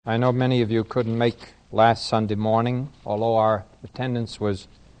I know many of you couldn't make last Sunday morning, although our attendance was,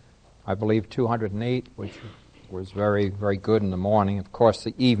 I believe, 208, which was very, very good in the morning. Of course,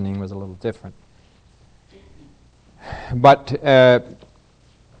 the evening was a little different. But, there's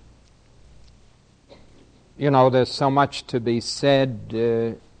so much to be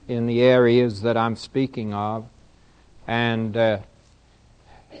said in the areas that I'm speaking of, and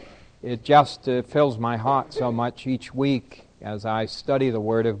it just fills my heart so much each week as I study the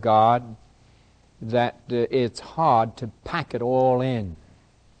Word of God that it's hard to pack it all in.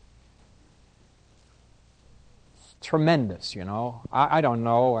 It's tremendous, I don't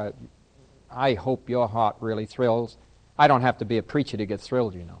know. I hope your heart really thrills. I don't have to be a preacher to get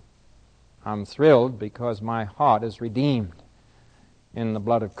thrilled, I'm thrilled because my heart is redeemed in the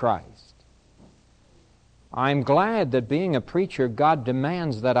blood of Christ. I'm glad that being a preacher, God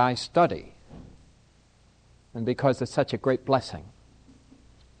demands that I study. And because it's such a great blessing.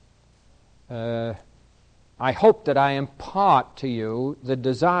 I hope that I impart to you the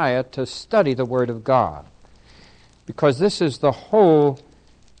desire to study the Word of God. Because this is the whole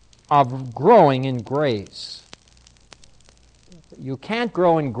of growing in grace. You can't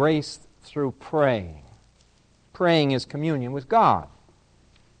grow in grace through praying. Praying is communion with God.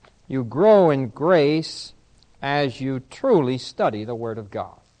 You grow in grace as you truly study the Word of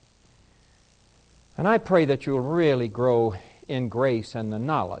God. And I pray that you'll really grow in grace and the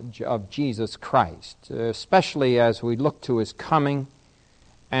knowledge of Jesus Christ, especially as we look to His coming.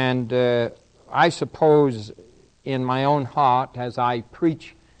 And I suppose in my own heart, as I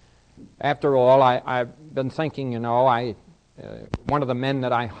preach, after all, I've been thinking, one of the men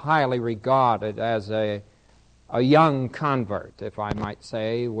that I highly regarded as a young convert, if I might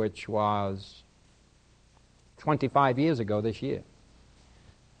say, which was 25 years ago this year,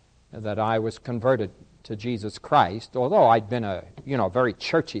 that I was converted to Jesus Christ, although I'd been a very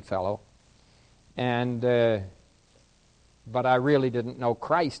churchy fellow, and but I really didn't know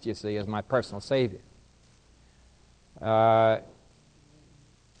Christ, you see, as my personal Savior. Like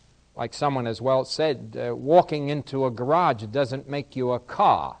someone has well said, walking into a garage doesn't make you a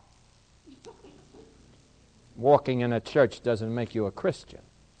car. Walking in a church doesn't make you a Christian.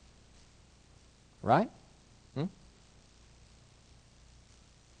 Right?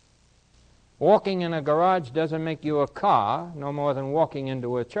 Walking in a garage doesn't make you a car, no more than walking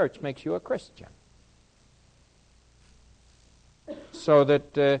into a church makes you a Christian. So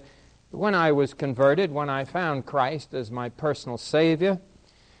that when I was converted, when I found Christ as my personal Savior,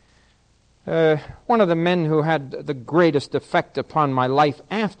 one of the men who had the greatest effect upon my life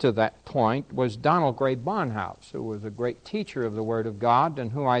after that point was Donald Gray Barnhouse, who was a great teacher of the Word of God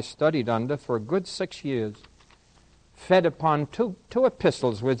and who I studied under for a good 6 years. Fed upon two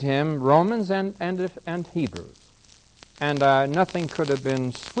epistles with him, Romans and Hebrews. And nothing could have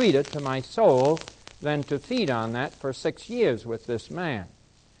been sweeter to my soul than to feed on that for 6 years with this man.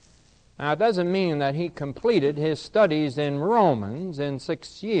 Now, it doesn't mean that he completed his studies in Romans in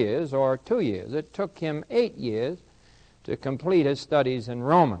 6 years or 2 years. It took him 8 years to complete his studies in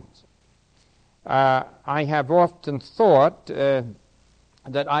Romans. I have often thought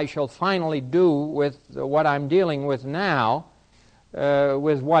that I shall finally do with what I'm dealing with now,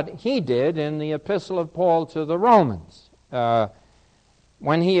 with what he did in the Epistle of Paul to the Romans.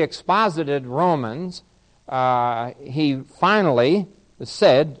 When he exposited Romans, he finally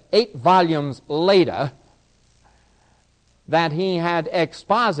said, 8 volumes later, that he had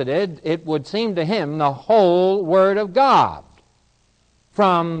exposited, it would seem to him, the whole Word of God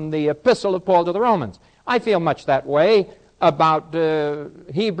from the Epistle of Paul to the Romans. I feel much that way about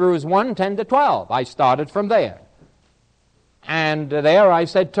Hebrews 1, 10 to 12. I started from there. And there I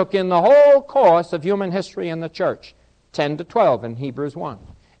said took in the whole course of human history in the church, 10 to 12 in Hebrews 1.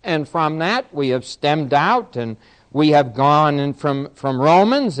 And from that we have stemmed out and we have gone in from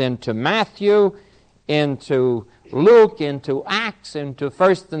Romans into Matthew, into Luke, into Acts, into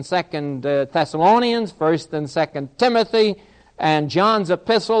 1st and 2nd Thessalonians, 1st and 2nd Timothy, and John's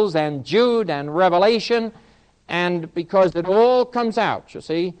epistles, and Jude, and Revelation. And because it all comes out, you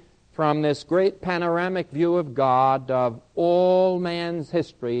see, from this great panoramic view of God, of all man's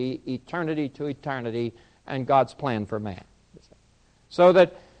history, eternity to eternity, and God's plan for man. So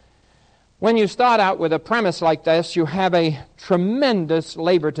that when you start out with a premise like this, you have a tremendous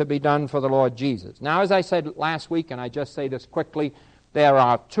labor to be done for the Lord Jesus. Now, as I said last week, and I just say this quickly, there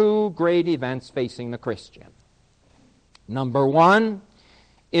are 2 great events facing the Christian. Number 1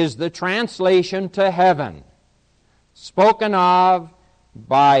 is the translation to heaven, spoken of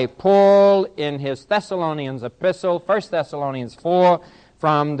by Paul in his Thessalonians epistle, 1 Thessalonians 4,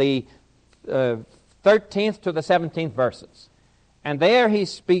 from the 13th to the 17th verses. And there he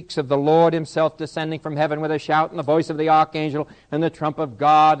speaks of the Lord himself descending from heaven with a shout and the voice of the archangel and the trump of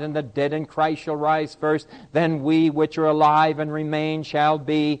God, and the dead in Christ shall rise first. Then we which are alive and remain shall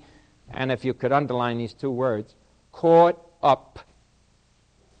be, and if you could underline these two words, caught up.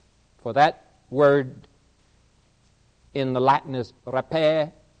 For that word in the Latin is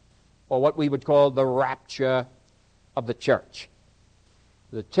rapere, or what we would call the rapture of the church.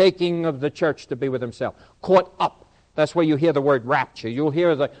 The taking of the church to be with himself. Caught up. That's where you hear the word rapture. You'll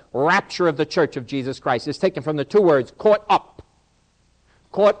hear the rapture of the church of Jesus Christ. It's taken from the two words, caught up.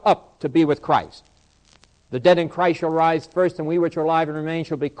 Caught up to be with Christ. The dead in Christ shall rise first, and we which are alive and remain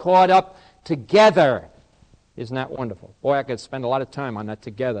shall be caught up together. Isn't that wonderful? Boy, I could spend a lot of time on that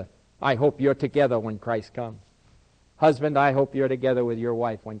together. I hope you're together when Christ comes. Husband, I hope you're together with your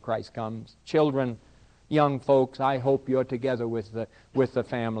wife when Christ comes. Children, young folks, I hope you're together with the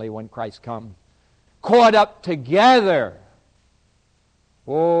family when Christ comes. Caught up together.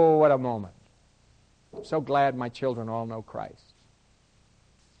 Oh, what a moment. I'm so glad my children all know Christ.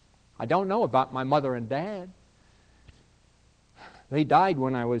 I don't know about my mother and dad. They died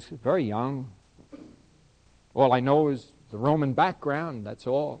when I was very young. All I know is the Roman background, that's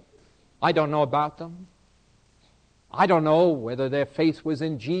all. I don't know about them. I don't know whether their faith was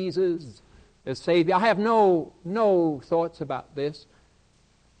in Jesus as Savior. I have no thoughts about this.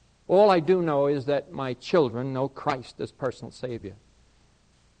 All I do know is that my children know Christ as personal Savior.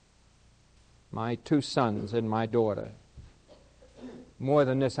 My two sons and my daughter. More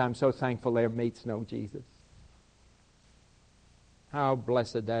than this, I'm so thankful their mates know Jesus. How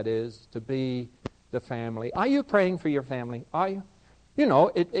blessed that is to be the family. Are you praying for your family? Are you? You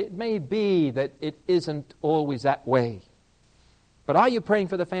know, it may be that it isn't always that way. But are you praying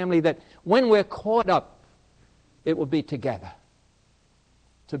for the family that when we're caught up, it will be together?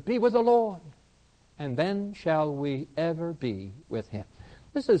 To be with the Lord, and then shall we ever be with Him.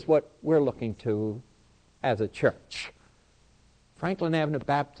 This is what we're looking to as a church. Franklin Avenue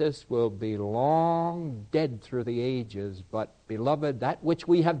Baptist will be long dead through the ages, but beloved, that which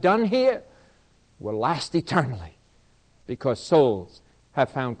we have done here will last eternally, because souls have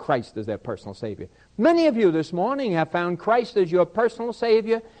found Christ as their personal Savior. Many of you this morning have found Christ as your personal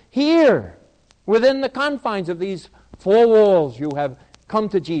Savior here, within the confines of these four walls. You have come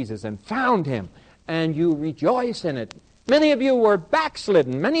to Jesus and found Him, and you rejoice in it. Many of you were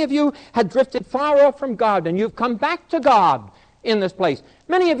backslidden. Many of you had drifted far off from God, and you've come back to God in this place.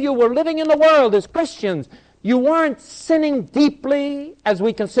 Many of you were living in the world as Christians. You weren't sinning deeply, as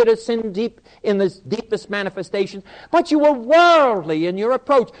we consider sin deep in this deepest manifestation, but you were worldly in your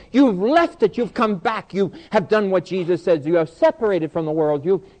approach. You've left it. You've come back. You have done what Jesus says. You have separated from the world.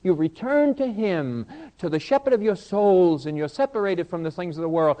 You've returned to Him, to the shepherd of your souls, and you're separated from the things of the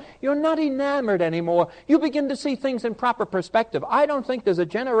world. You're not enamored anymore. You begin to see things in proper perspective. I don't think there's a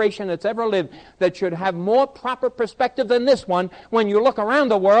generation that's ever lived that should have more proper perspective than this one when you look around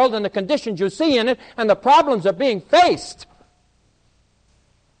the world and the conditions you see in it and the problems are being faced.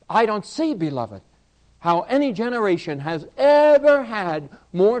 I don't see, beloved, how any generation has ever had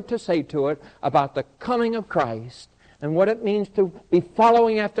more to say to it about the coming of Christ and what it means to be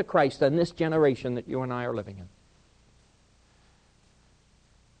following after Christ than this generation that you and I are living in.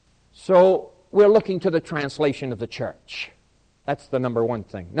 So we're looking to the translation of the church. That's the number one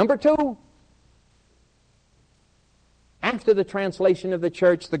thing. Number two, after the translation of the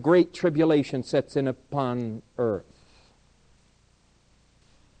church, the great tribulation sets in upon earth.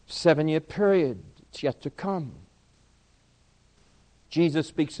 7-year period, it's yet to come. Jesus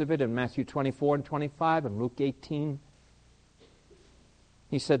speaks of it in Matthew 24 and 25 and Luke 18.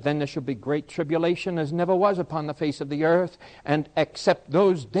 He said, then there shall be great tribulation as never was upon the face of the earth, and except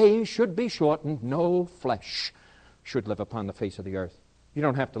those days should be shortened, no flesh should live upon the face of the earth. You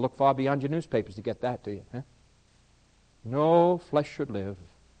don't have to look far beyond your newspapers to get that, do you? Huh? No flesh should live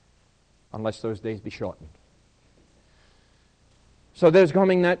unless those days be shortened. So there's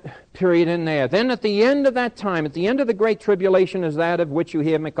coming that period in there. Then at the end of that time, at the end of the Great Tribulation, is that of which you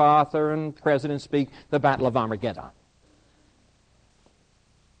hear MacArthur and presidents speak, the Battle of Armageddon.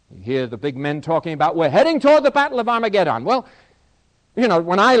 You hear the big men talking about, we're heading toward the Battle of Armageddon. Well, you know,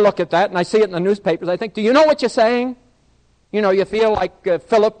 when I look at that and I see it in the newspapers, I think, do you know what you're saying? You know, you feel like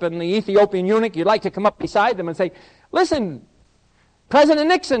Philip and the Ethiopian eunuch. You'd like to come up beside them and say, listen, President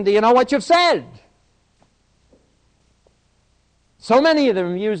Nixon, do you know what you've said? So many of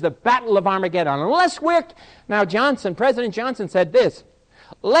them use the Battle of Armageddon. Unless we're... Now, President Johnson said this,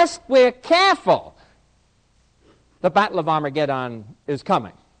 lest we're careful, the Battle of Armageddon is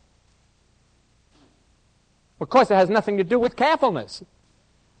coming. Of course, it has nothing to do with carefulness.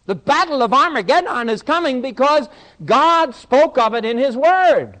 The battle of Armageddon is coming because God spoke of it in His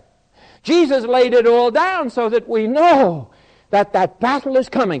Word. Jesus laid it all down so that we know that that battle is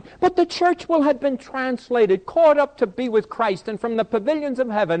coming. But the church will have been translated, caught up to be with Christ, and from the pavilions of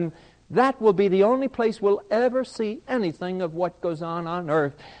heaven, that will be the only place we'll ever see anything of what goes on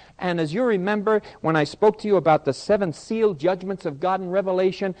earth. And as you remember, when I spoke to you about the 7 seal judgments of God in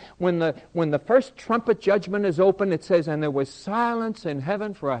Revelation, when the first trumpet judgment is open, it says, and there was silence in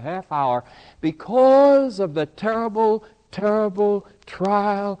heaven for a half hour because of the terrible, terrible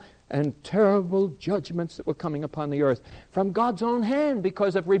trial and terrible judgments that were coming upon the earth from God's own hand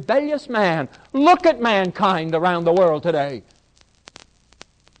because of rebellious man. Look at mankind around the world today.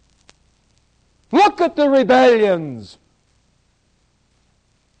 Look at the rebellions.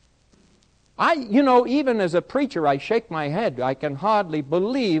 Even as a preacher, I shake my head. I can hardly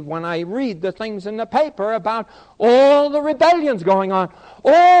believe when I read the things in the paper about all the rebellions going on,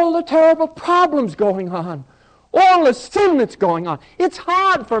 all the terrible problems going on, all the sin that's going on. It's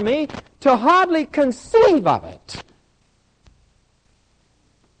hard for me to hardly conceive of it.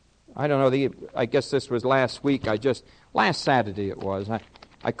 I don't know, I guess this was last week. Last Saturday it was.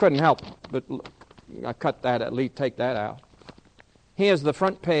 I couldn't help but I cut that, at least take that out. Here's the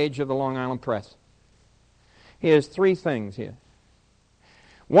front page of the Long Island Press. Here's 3 things here.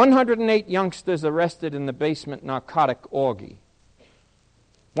 108 youngsters arrested in the basement narcotic orgy.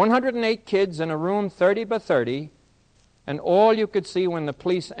 108 kids in a room 30 by 30, and all you could see when the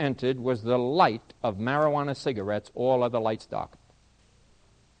police entered was the light of marijuana cigarettes, all other lights darkened.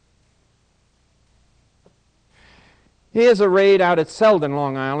 Here's a raid out at Selden,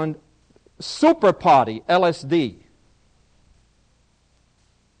 Long Island. Super party, LSD.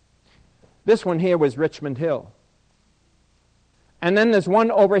 This one here was Richmond Hill. And then there's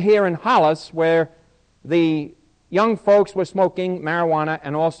one over here in Hollis where the young folks were smoking marijuana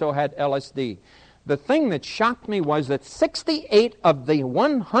and also had LSD. The thing that shocked me was that 68 of the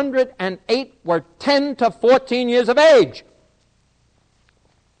 108 were 10 to 14 years of age.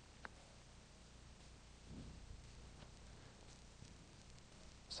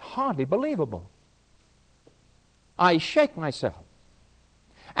 It's hardly believable. I shake myself.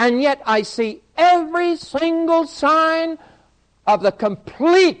 And yet I see every single sign of the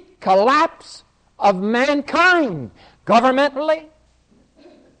complete collapse of mankind, governmentally,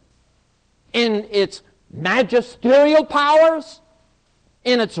 in its magisterial powers,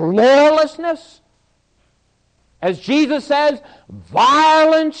 in its lawlessness. As Jesus says,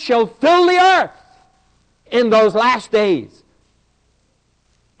 violence shall fill the earth in those last days.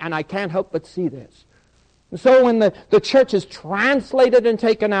 And I can't help but see this. And so when the church is translated and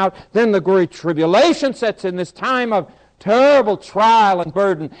taken out, then the great tribulation sets in, this time of terrible trial and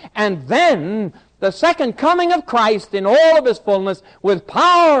burden. And then the second coming of Christ in all of His fullness, with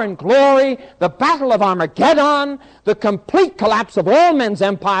power and glory, the battle of Armageddon, the complete collapse of all men's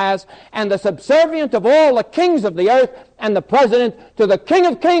empires, and the subservient of all the kings of the earth, and the president to the King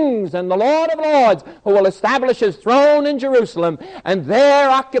of kings and the Lord of lords, who will establish His throne in Jerusalem, and there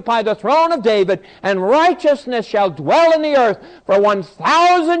occupy the throne of David, and righteousness shall dwell in the earth for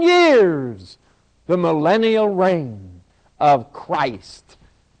 1,000 years, the millennial reign of Christ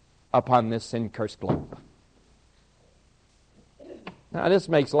upon this sin-cursed globe. Now, this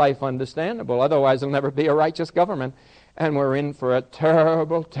makes life understandable. Otherwise, there'll never be a righteous government, and we're in for a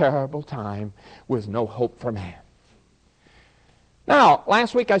terrible, terrible time with no hope for man. Now,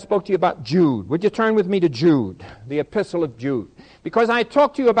 last week I spoke to you about Jude. Would you turn with me to Jude, the epistle of Jude? Because I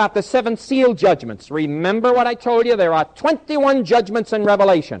talked to you about the 7 seal judgments. Remember what I told you? There are 21 judgments in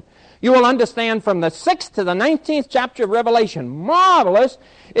Revelation. You will understand from the 6th to the 19th chapter of Revelation. Marvelous.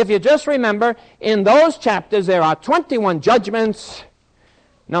 If you just remember, in those chapters there are 21 judgments.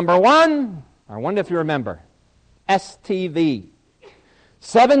 Number 1, I wonder if you remember, STV.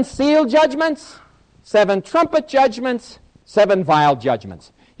 7 seal judgments, 7 trumpet judgments, 7 vial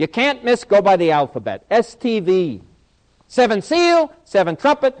judgments. You can't miss, go by the alphabet. STV. 7 seal, 7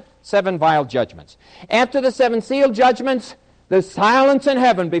 trumpet, 7 vial judgments. After the 7 seal judgments, there's silence in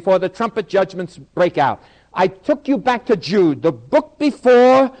heaven before the trumpet judgments break out. I took you back to Jude, the book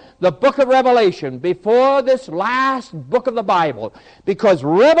before the book of Revelation, before this last book of the Bible, because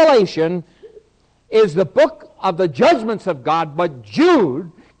Revelation is the book of the judgments of God, but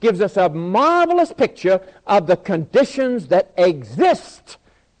Jude gives us a marvelous picture of the conditions that exist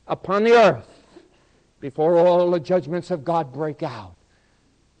upon the earth before all the judgments of God break out.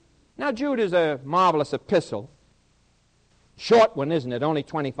 Now, Jude is a marvelous epistle. Short one, isn't it? Only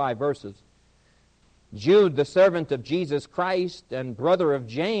 25 verses. Jude, the servant of Jesus Christ and brother of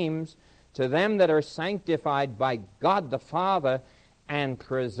James, to them that are sanctified by God the Father and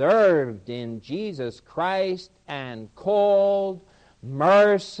preserved in Jesus Christ, and called,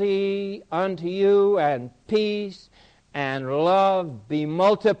 mercy unto you, and peace, and love be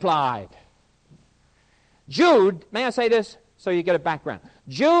multiplied. Jude, may I say this so you get a background?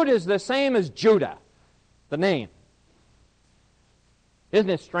 Jude is the same as Judah, the name. Isn't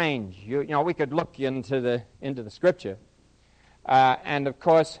it strange? You know, we could look into the Scripture. And of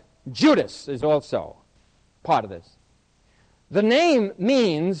course, Judas is also part of this. The name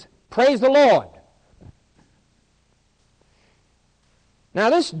means, praise the Lord. Now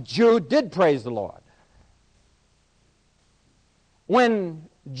this Jude did praise the Lord. When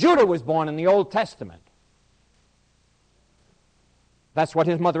Judah was born in the Old Testament, that's what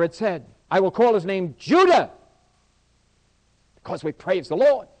his mother had said. I will call his name Judah, because we praise the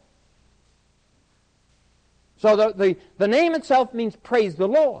Lord. So the name itself means praise the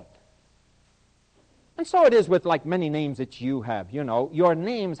Lord. And so it is with like many names that you have. You know, your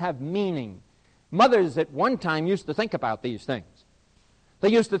names have meaning. Mothers at one time used to think about these things. They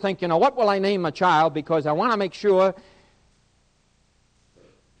used to think, you know, what will I name a child? Because I want to make sure.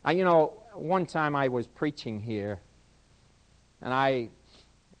 One time I was preaching here, and I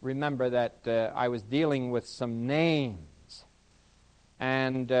remember that I was dealing with some names.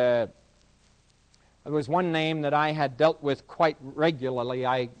 And there was one name that I had dealt with quite regularly.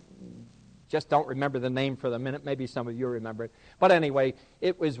 I just don't remember the name for the minute. Maybe some of you remember it. But anyway,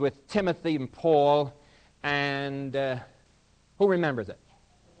 it was with Timothy and Paul. And who remembers it?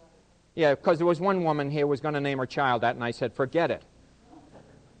 Yeah, because there was one woman here who was going to name her child that, and I said, forget it.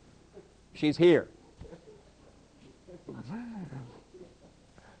 She's here.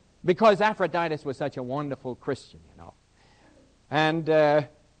 Because Aphrodite was such a wonderful Christian, you know. And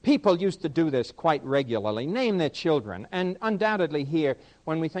people used to do this quite regularly, name their children. And undoubtedly here,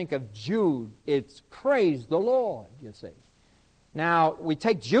 when we think of Jude, it's praise the Lord, you see. Now, we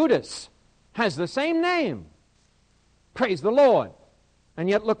take Judas, has the same name, praise the Lord. And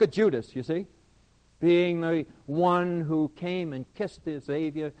yet look at Judas, you see, being the one who came and kissed his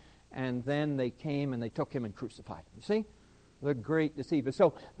Savior, and then they came and they took him and crucified him. You see? The great deceiver.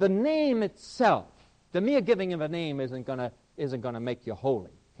 So the name itself, the mere giving of a name isn't going to make you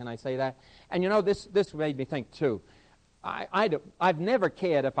holy. Can I say that? And you know, this made me think too. I've never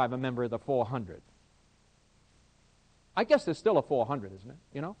cared if I'm a member of the 400. I guess there's still a 400, isn't it?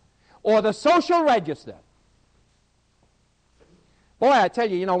 You know? Or the social register. Boy, I tell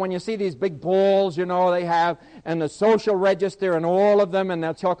you, you know, when you see these big balls, you know, they have, and the social register and all of them, and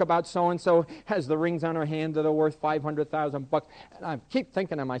they'll talk about so-and-so has the rings on her hand that are worth $500,000. And I keep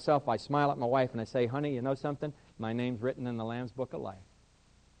thinking to myself, I smile at my wife and I say, honey, you know something? My name's written in the Lamb's Book of Life.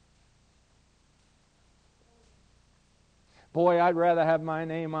 Boy, I'd rather have my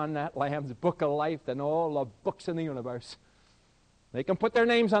name on that Lamb's Book of Life than all the books in the universe. They can put their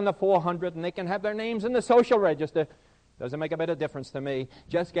names on the 400 and they can have their names in the social register. Doesn't make a bit of difference to me.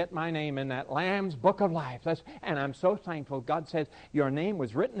 Just get my name in that Lamb's Book of Life. And I'm so thankful. God says, your name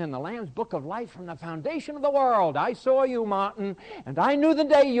was written in the Lamb's Book of Life from the foundation of the world. I saw you, Martin, and I knew the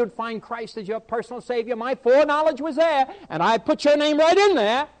day you'd find Christ as your personal Savior. My foreknowledge was there, and I put your name right in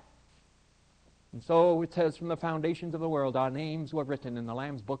there. And so it says, from the foundations of the world, our names were written in the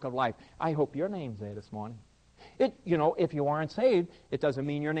Lamb's Book of Life. I hope your name's there this morning. You know, if you aren't saved, it doesn't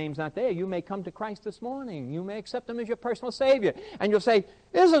mean your name's not there. You may come to Christ this morning. You may accept Him as your personal Savior. And you'll say,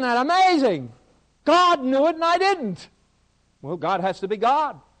 isn't that amazing? God knew it and I didn't. Well, God has to be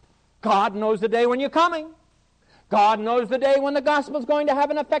God. God knows the day when you're coming. God knows the day when the gospel's going to have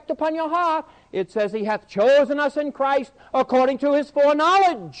an effect upon your heart. It says He hath chosen us in Christ according to His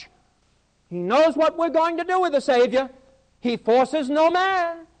foreknowledge. He knows what we're going to do with the Savior. He forces no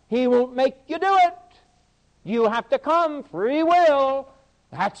man. He won't make you do it. You have to come, free will.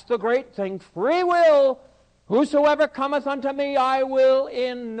 That's the great thing, free will. Whosoever cometh unto me, I will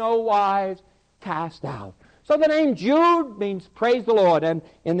in no wise cast out. So the name Jude means praise the Lord, and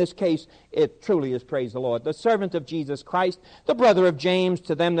in this case, it truly is praise the Lord. The servant of Jesus Christ, the brother of James,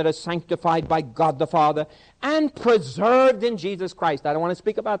 to them that are sanctified by God the Father, and preserved in Jesus Christ. I don't want to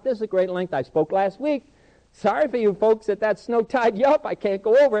speak about this at great length. I spoke last week. Sorry for you folks that snow tied you up. I can't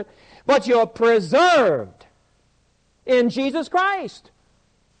go over it. But you're preserved in Jesus Christ.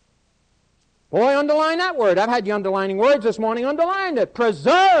 Boy, underline that word. I've had you underlining words this morning. Underline it.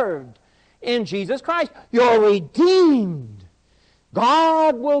 Preserved in Jesus Christ. You're redeemed.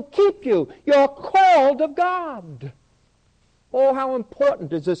 God will keep you. You're called of God. Oh, how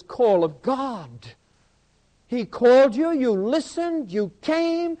important is this call of God. He called you. You listened. You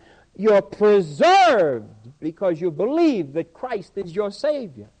came. You're preserved because you believe that Christ is your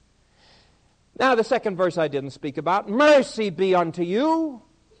Savior. Now the second verse I didn't speak about. Mercy be unto you,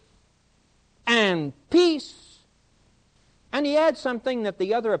 and peace. And he adds something that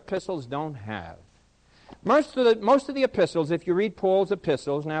the other epistles don't have. Most of the epistles, if you read Paul's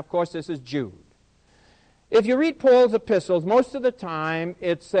epistles, now of course this is Jude. If you read Paul's epistles, most of the time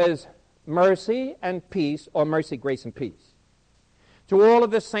it says mercy and peace, or mercy, grace, and peace. To all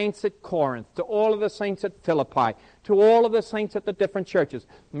of the saints at Corinth, to all of the saints at Philippi, to all of the saints at the different churches,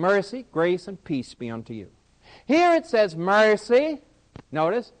 mercy, grace, and peace be unto you. Here it says mercy,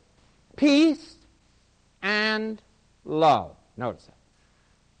 notice, peace, and love. Notice that.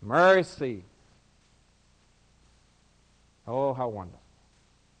 Mercy. Oh, how wonderful.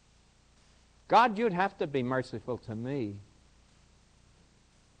 God, you'd have to be merciful to me.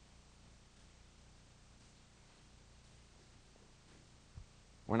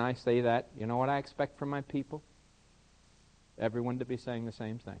 When I say that, you know what I expect from my people? Everyone to be saying the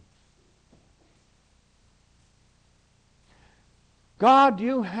same thing. God,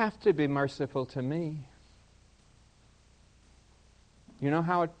 you have to be merciful to me. You know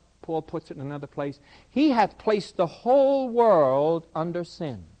how Paul puts it in another place? He hath placed the whole world under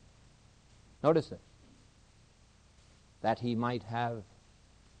sin. Notice it. That he might have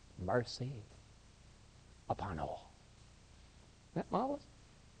mercy upon all. Isn't that marvelous?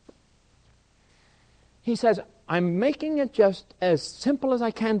 He says, I'm making it just as simple as I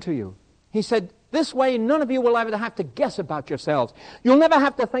can to you. He said, this way none of you will ever have to guess about yourselves. You'll never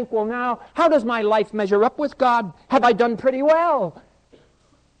have to think, well now, how does my life measure up with God? Have I done pretty well?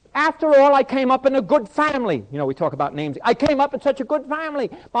 After all, I came up in a good family. You know, we talk about names. I came up in such a good family.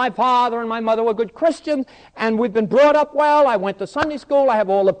 My father and my mother were good Christians, and we've been brought up well. I went to Sunday school. I have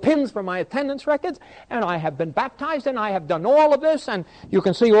all the pins for my attendance records, and I have been baptized, and I have done all of this, and you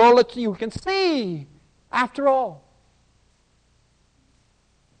can see all that you can see after all.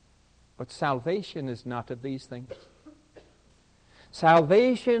 But salvation is not of these things.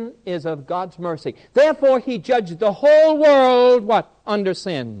 Salvation is of God's mercy. Therefore, he judged the whole world, what? Under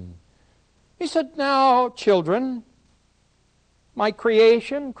sin. He said, now, children, my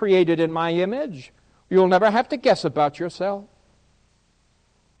creation, created in my image, you'll never have to guess about yourself.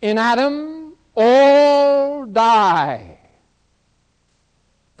 In Adam, all die.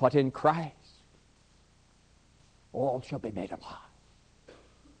 But in Christ, all shall be made alive.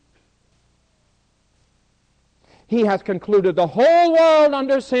 He hath concluded the whole world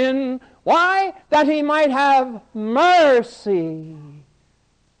under sin. Why? That he might have mercy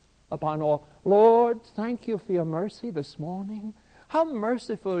upon all. Lord, thank you for your mercy this morning. How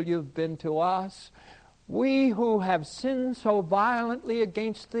merciful you've been to us. We who have sinned so violently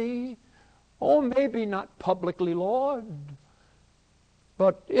against thee. Oh, maybe not publicly, Lord.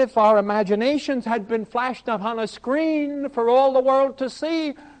 But if our imaginations had been flashed up on a screen for all the world to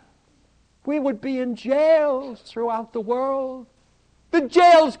see, we would be in jails throughout the world. The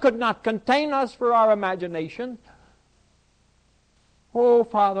jails could not contain us for our imagination. Oh,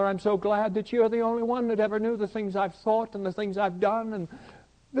 Father, I'm so glad that you're the only one that ever knew the things I've thought and the things I've done and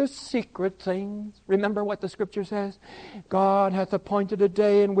the secret things. Remember what the Scripture says? God hath appointed a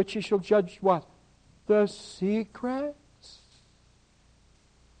day in which he shall judge what? The secrets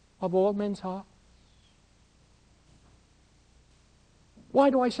of all men's hearts. Why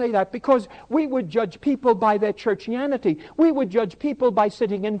do I say that? Because we would judge people by their churchianity. We would judge people by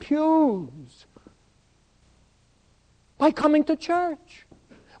sitting in pews, by coming to church.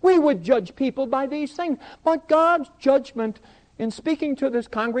 We would judge people by these things. But God's judgment, in speaking to this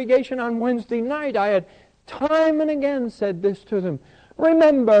congregation on Wednesday night, I had time and again said this to them.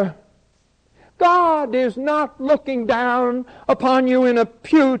 Remember, God is not looking down upon you in a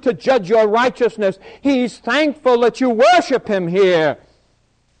pew to judge your righteousness. He's thankful that you worship him here.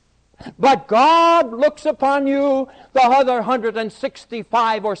 But God looks upon you the other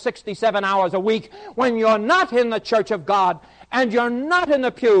 165 or 67 hours a week when you're not in the church of God and you're not in the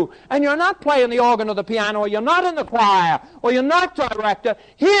pew and you're not playing the organ or the piano or you're not in the choir or you're not director.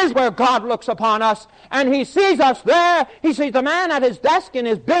 Here's where God looks upon us and he sees us there. He sees the man at his desk in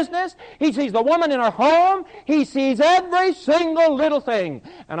his business. He sees the woman in her home. He sees every single little thing.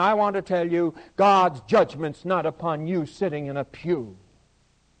 And I want to tell you, God's judgment's not upon you sitting in a pew.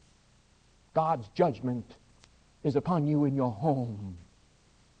 God's judgment is upon you in your home,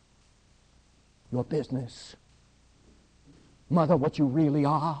 your business. Mother, what you really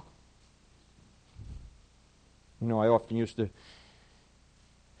are. You know, I often used to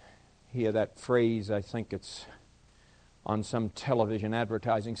hear that phrase, I think it's on some television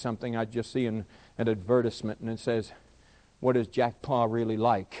advertising something, I'd just see an advertisement and it says, what is Jack Pa really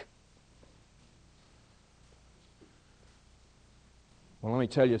like? Well, let me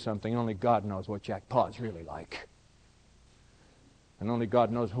tell you something. Only God knows what Jack Pa's really like. And only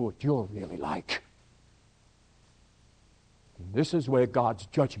God knows what you're really like. And this is where God's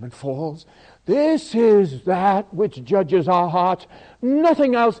judgment falls. This is that which judges our hearts.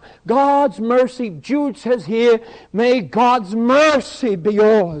 Nothing else. God's mercy. Jude says here, may God's mercy be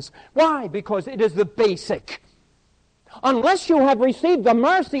yours. Why? Because it is the basic. Unless you have received the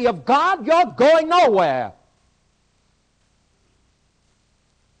mercy of God, you're going nowhere.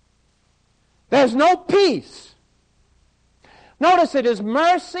 There's no peace. Notice it is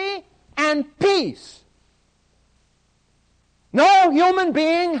mercy and peace. No human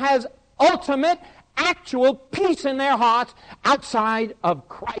being has ultimate, actual peace in their hearts outside of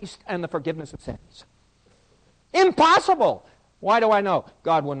Christ and the forgiveness of sins. Impossible. Why do I know?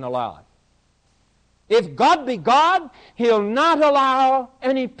 God wouldn't allow it. If God be God, He'll not allow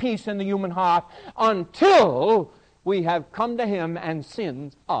any peace in the human heart until we have come to Him and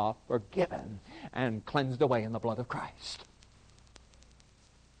sins are forgiven and cleansed away in the blood of Christ.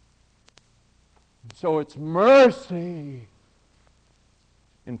 So it's mercy.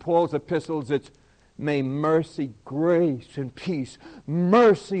 In Paul's epistles, it's may mercy, grace, and peace,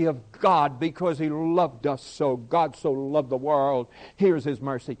 mercy of God, because He loved us so. God so loved the world. Here's His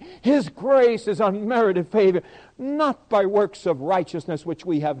mercy. His grace is unmerited favor, not by works of righteousness which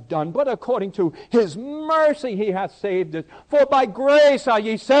we have done, but according to His mercy He hath saved us. For by grace are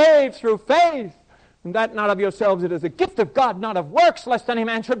ye saved through faith. And that not of yourselves, it is a gift of God, not of works, lest any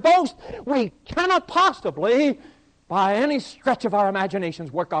man should boast. We cannot possibly, by any stretch of our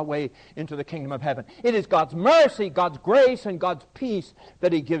imaginations, work our way into the kingdom of heaven. It is God's mercy, God's grace, and God's peace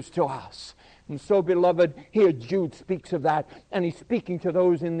that He gives to us. And so, beloved, here Jude speaks of that, and he's speaking to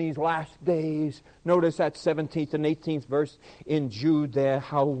those in these last days. Notice that 17th and 18th verse in Jude there,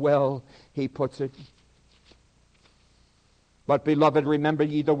 how well he puts it. But, beloved, remember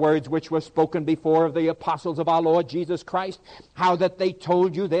ye the words which were spoken before of the apostles of our Lord Jesus Christ, how that they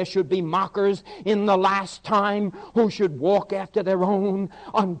told you there should be mockers in the last time who should walk after their own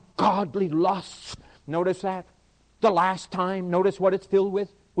ungodly lusts. Notice that. The last time. Notice what it's filled with.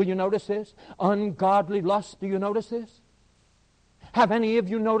 Will you notice this? Ungodly lusts. Do you notice this? Have any of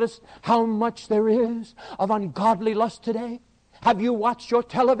you noticed how much there is of ungodly lust today? Have you watched your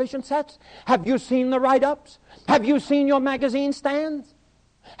television sets? Have you seen the write-ups? Have you seen your magazine stands?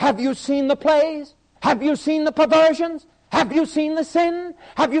 Have you seen the plays? Have you seen the perversions? Have you seen the sin?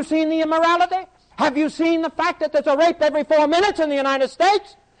 Have you seen the immorality? Have you seen the fact that there's a rape every 4 minutes in the United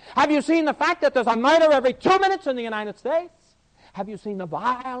States? Have you seen the fact that there's a murder every 2 minutes in the United States? Have you seen the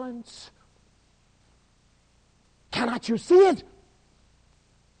violence? Cannot you see it?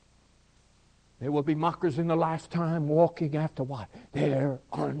 There will be mockers in the last time walking after what? Their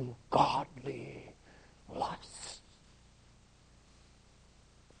ungodly lusts.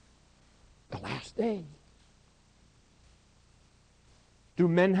 The last day. Do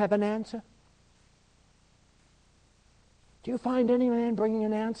men have an answer? Do you find any man bringing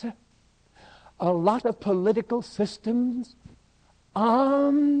an answer? A lot of political systems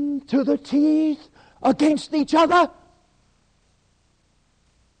armed to the teeth against each other,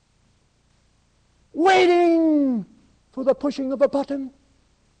 waiting for the pushing of a button.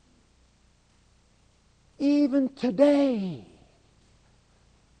 Even today,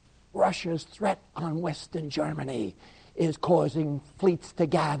 Russia's threat on Western Germany is causing fleets to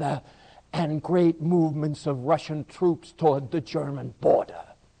gather and great movements of Russian troops toward the German border.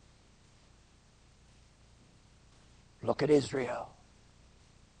 Look at Israel.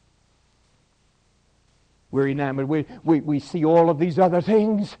 We're enamored. We see all of these other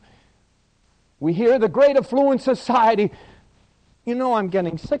things. We hear the great affluent society. You know, I'm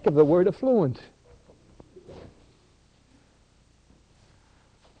getting sick of the word affluent.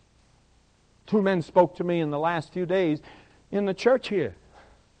 Two men spoke to me in the last few days in the church here.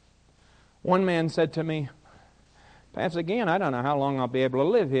 One man said to me, Pastor, again, I don't know how long I'll be able to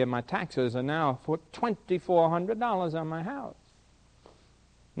live here. My taxes are now for $2,400 on my house.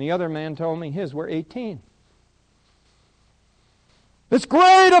 And the other man told me his were $18,000. This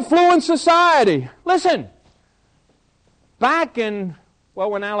great affluent society. Listen, back in,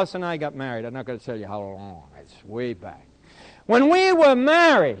 when Alice and I got married, I'm not going to tell you how long, it's way back. When we were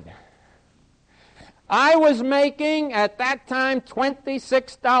married, I was making, at that time,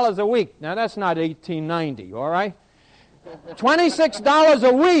 $26 a week. Now, that's not $18.90, all right? $26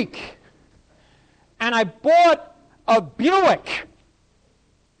 a week. And I bought a Buick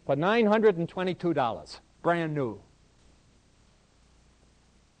for $922, brand new.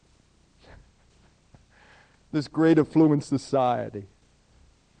 This great affluent society.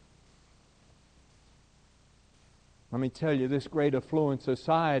 Let me tell you, this great affluent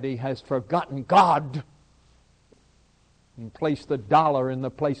society has forgotten God and placed the dollar in the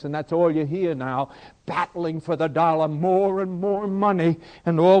place, and that's all you hear now, battling for the dollar, more and more money,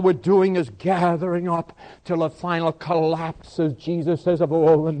 and all we're doing is gathering up till the final collapse, as Jesus says, of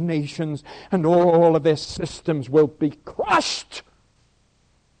all the nations, and all of their systems will be crushed.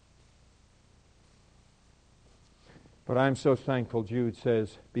 But I'm so thankful, Jude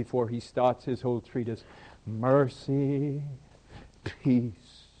says, before he starts his whole treatise, mercy, peace.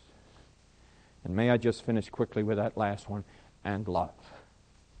 And may I just finish quickly with that last one, and love.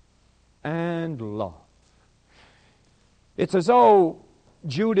 And love. It's as though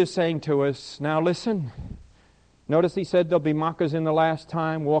Jude is saying to us, now listen, notice he said there'll be mockers in the last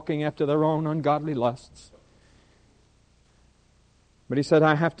time, walking after their own ungodly lusts. But he said,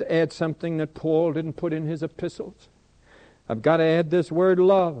 I have to add something that Paul didn't put in his epistles. I've got to add this word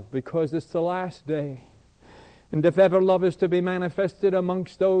love, because it's the last day. And if ever love is to be manifested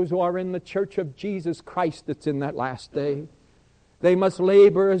amongst those who are in the church of Jesus Christ that's in that last day, they must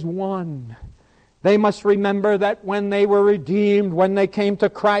labor as one. They must remember that when they were redeemed, when they came to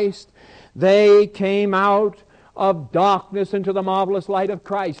Christ, they came out of darkness into the marvelous light of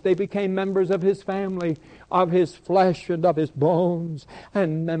Christ. They became members of His family, of His flesh and of His bones,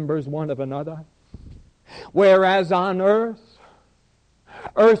 and members one of another. Whereas on earth,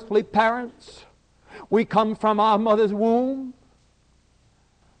 earthly parents, we come from our mother's womb,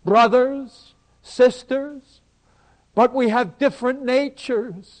 brothers, sisters, but we have different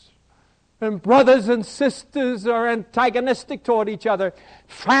natures. And brothers and sisters are antagonistic toward each other.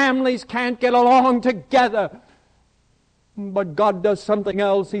 Families can't get along together. But God does something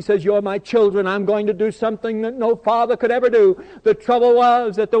else. He says, you're my children. I'm going to do something that no father could ever do. The trouble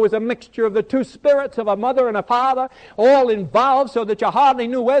was that there was a mixture of the two spirits of a mother and a father, all involved, so that you hardly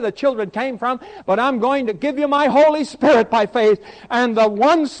knew where the children came from. But I'm going to give you my Holy Spirit by faith, and the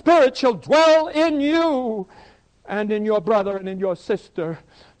one Spirit shall dwell in you and in your brother and in your sister,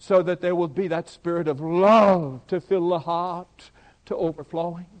 so that there will be that spirit of love to fill the heart to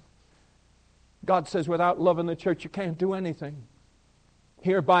overflowing. God says without love in the church you can't do anything.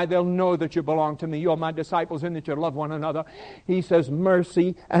 Hereby they'll know that you belong to me. You're my disciples, and that you love one another. He says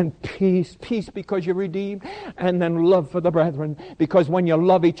mercy and peace. Peace because you're redeemed, and then love for the brethren. Because when you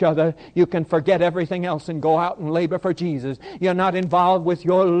love each other, you can forget everything else and go out and labor for Jesus. You're not involved with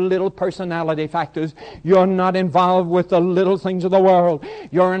your little personality factors. You're not involved with the little things of the world.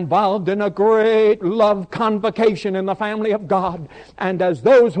 You're involved in a great love convocation in the family of God. And as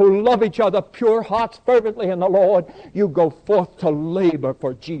those who love each other, pure hearts fervently in the Lord, you go forth to labor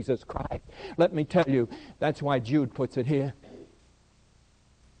for Jesus Christ. Let me tell you, that's why Jude puts it here.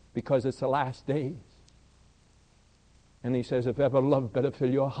 Because it's the last days. And he says, if ever love better fill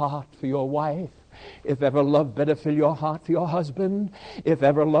your heart for your wife, if ever love better fill your heart for your husband, if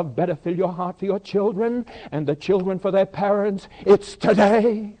ever love better fill your heart for your children, and the children for their parents, it's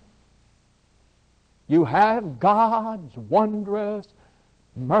today. You have God's wondrous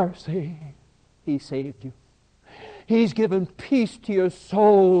mercy. He saved you. He's given peace to your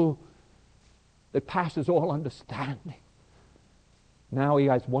soul that passes all understanding. Now He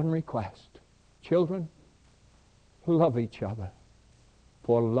has one request. Children, love each other,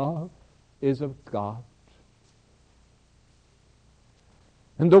 for love is of God.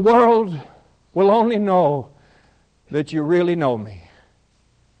 And the world will only know that you really know me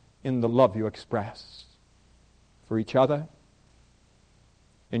in the love you express for each other.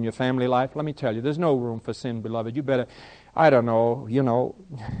 In your family life, let me tell you, there's no room for sin, beloved. You better, I don't know,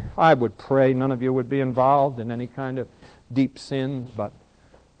 I would pray none of you would be involved in any kind of deep sin, but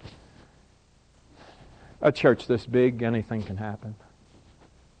a church this big, anything can happen.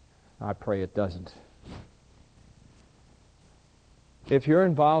 I pray it doesn't. If you're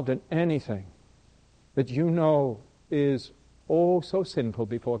involved in anything that you know is so sinful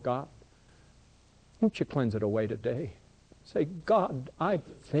before God, won't you cleanse it away today? Say, God, I've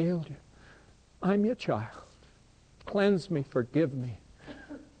failed you. I'm your child. Cleanse me, forgive me.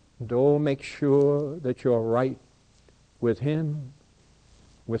 And make sure that you're right with Him,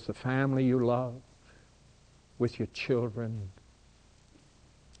 with the family you love, with your children,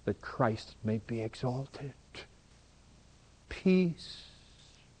 that Christ may be exalted. Peace,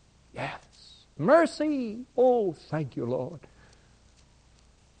 yes. Mercy, oh, thank you, Lord.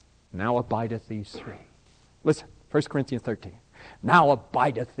 Now abideth these three. Listen. 1 Corinthians 13. Now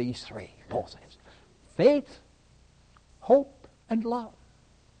abideth these three, Paul says. Faith, hope, and love.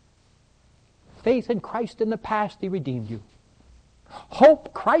 Faith in Christ in the past, He redeemed you.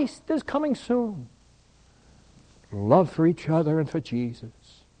 Hope, Christ is coming soon. Love for each other and for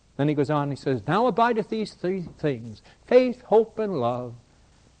Jesus. Then he goes on and he says, now abideth these three things, faith, hope, and love.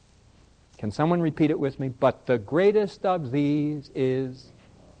 Can someone repeat it with me? But the greatest of these is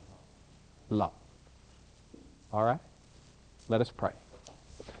love. All right? Let us pray.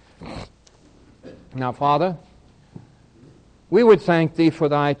 Now, Father, we would thank Thee for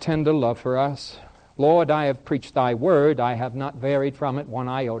Thy tender love for us. Lord, I have preached Thy word. I have not varied from it one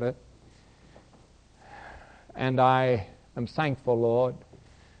iota. And I am thankful, Lord,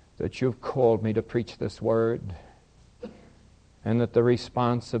 that You've called me to preach this word, and that the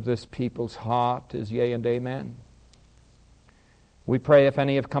response of this people's heart is yea and amen. We pray if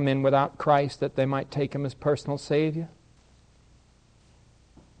any have come in without Christ, that they might take Him as personal Savior,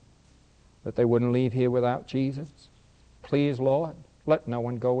 that they wouldn't leave here without Jesus. Please, Lord, let no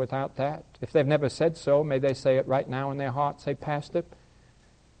one go without that. If they've never said so, may they say it right now in their heart. Say, Pastor,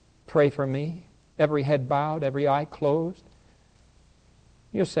 pray for me. Every head bowed, every eye closed.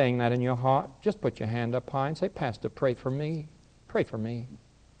 You're saying that in your heart. Just put your hand up high and say, Pastor, pray for me. Pray for me.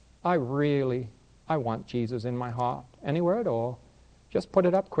 I want Jesus in my heart. Anywhere at all. Just put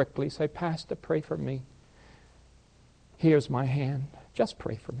it up quickly. Say, Pastor, pray for me. Here's my hand. Just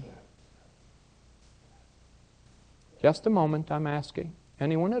pray for me. Just a moment, I'm asking.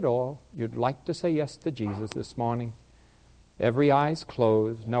 Anyone at all, you'd like to say yes to Jesus this morning? Every eye's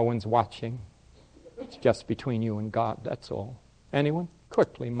closed. No one's watching. It's just between you and God, that's all. Anyone?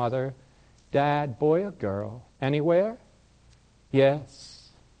 Quickly, mother, dad, boy or girl. Anywhere? Yes.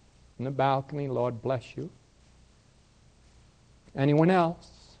 In the balcony, Lord bless you. Anyone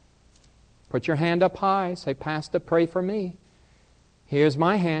else? Put your hand up high. Say, Pastor, pray for me. Here's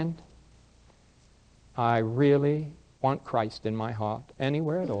my hand. I really want Christ in my heart.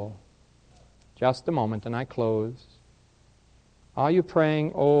 Anywhere at all. Just a moment and I close. Are you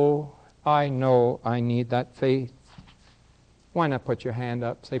praying? Oh, I know I need that faith. Why not put your hand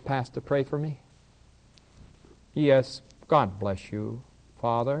up? Say, Pastor, pray for me. Yes, God bless you,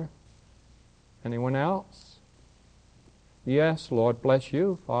 Father. Anyone else? Yes, Lord bless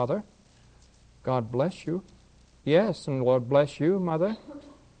you, Father. God bless you. Yes, and Lord bless you, Mother.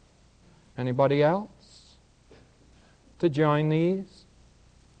 Anybody else to join these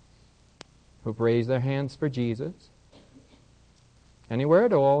who've raised their hands for Jesus? Anywhere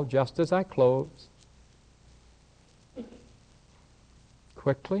at all, just as I close.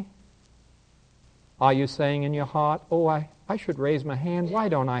 Quickly. Are you saying in your heart, oh, I should raise my hand. Why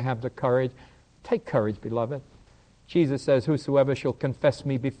don't I have the courage? Take courage, beloved. Jesus says, whosoever shall confess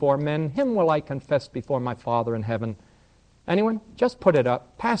me before men, him will I confess before my Father in heaven. Anyone? Just put it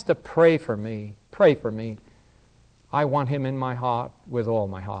up. Pastor, pray for me. Pray for me. I want Him in my heart with all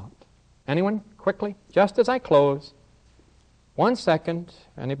my heart. Anyone? Quickly. Just as I close. 1 second.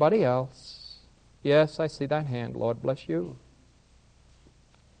 Anybody else? Yes, I see that hand. Lord bless you.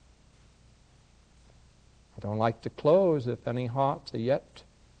 I don't like to close if any hearts are yet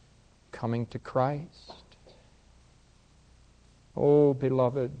coming to Christ. Oh,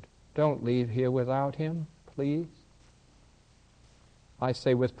 beloved, don't leave here without Him, please. I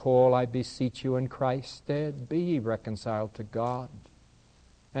say with Paul, I beseech you in Christ's stead, be ye reconciled to God.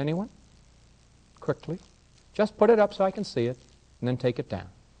 Anyone? Quickly. Just put it up so I can see it, and then take it down.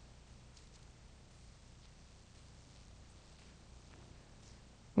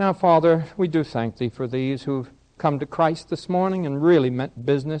 Now, Father, we do thank Thee for these who've come to Christ this morning and really meant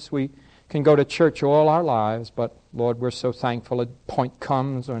business. We can go to church all our lives, but, Lord, we're so thankful a point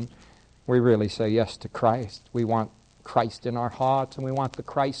comes when we really say yes to Christ. We want Christ in our hearts, and we want the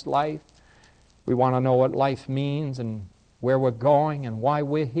Christ life. We want to know what life means and where we're going and why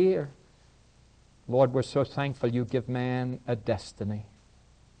we're here. Lord, we're so thankful You give man a destiny.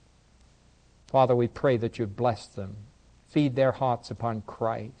 Father, we pray that You'd bless them. Feed their hearts upon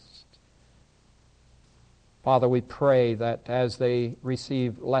Christ. Father, we pray that as they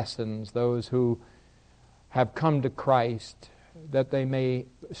receive lessons, those who have come to Christ, that they may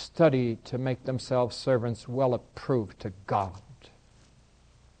study to make themselves servants well approved to God.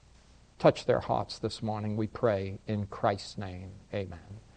 Touch their hearts this morning, we pray, in Christ's name. Amen.